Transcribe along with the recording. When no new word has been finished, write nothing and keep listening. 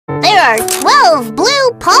are 12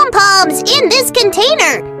 blue pom-poms in this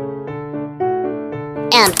container.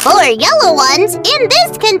 And 4 yellow ones in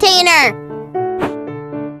this container.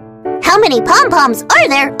 How many pom-poms are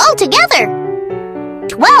there altogether?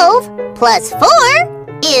 12 plus 4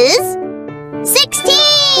 is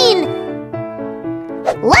 16!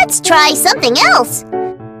 Let's try something else.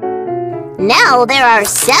 Now there are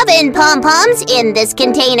 7 pom-poms in this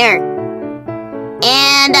container.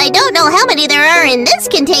 And I don't know how many there are in this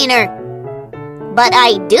container. But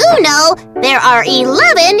I do know there are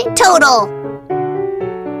 11 total.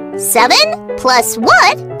 7 plus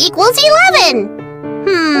what equals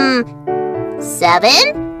 11?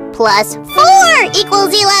 7 plus 4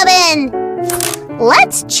 equals 11.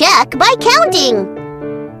 Let's check by counting.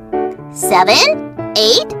 7,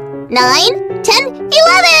 8, 9, 10,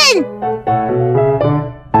 11!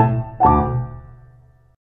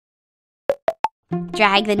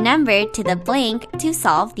 Drag the number to the blank to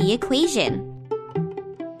solve the equation.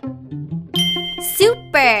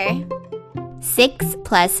 Super! 6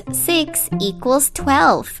 plus 6 equals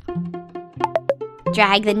 12.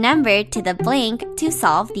 Drag the number to the blank to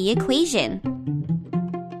solve the equation.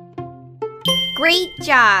 Great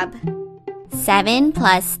job! 7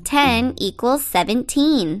 plus 10 equals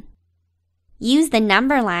 17. Use the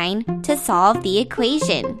number line to solve the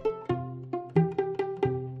equation.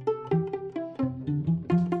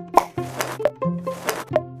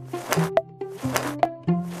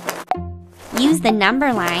 Use the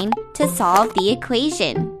number line to solve the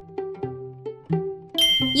equation.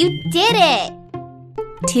 You did it!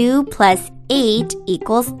 2 plus 8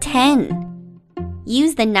 equals 10.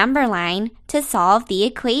 Use the number line to solve the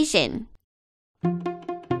equation.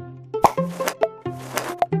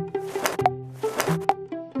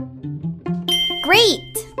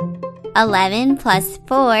 Great! 11 plus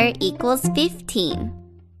 4 equals 15.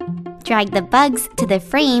 Drag the bugs to the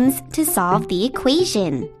frames to solve the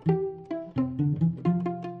equation.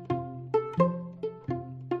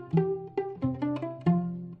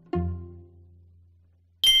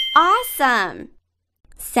 Awesome!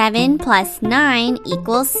 7 plus 9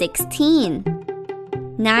 equals 16.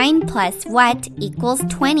 9 plus what equals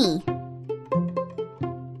 20?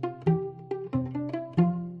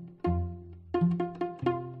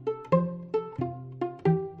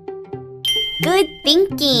 Good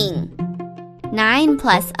thinking! 9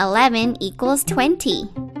 plus 11 equals 20.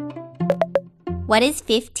 What is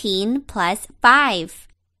 15 plus 5?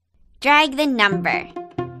 Drag the number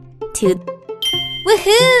to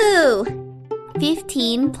Woohoo!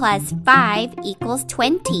 15 plus 5 equals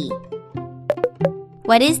 20.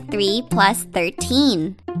 What is 3 plus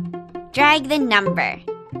 13? Drag the number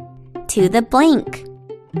to the blank.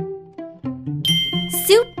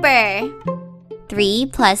 Super! 3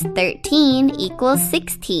 plus 13 equals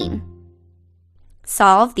 16.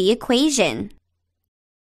 Solve the equation.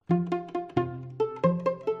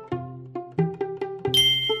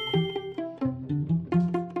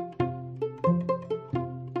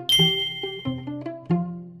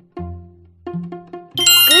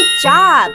 Good job!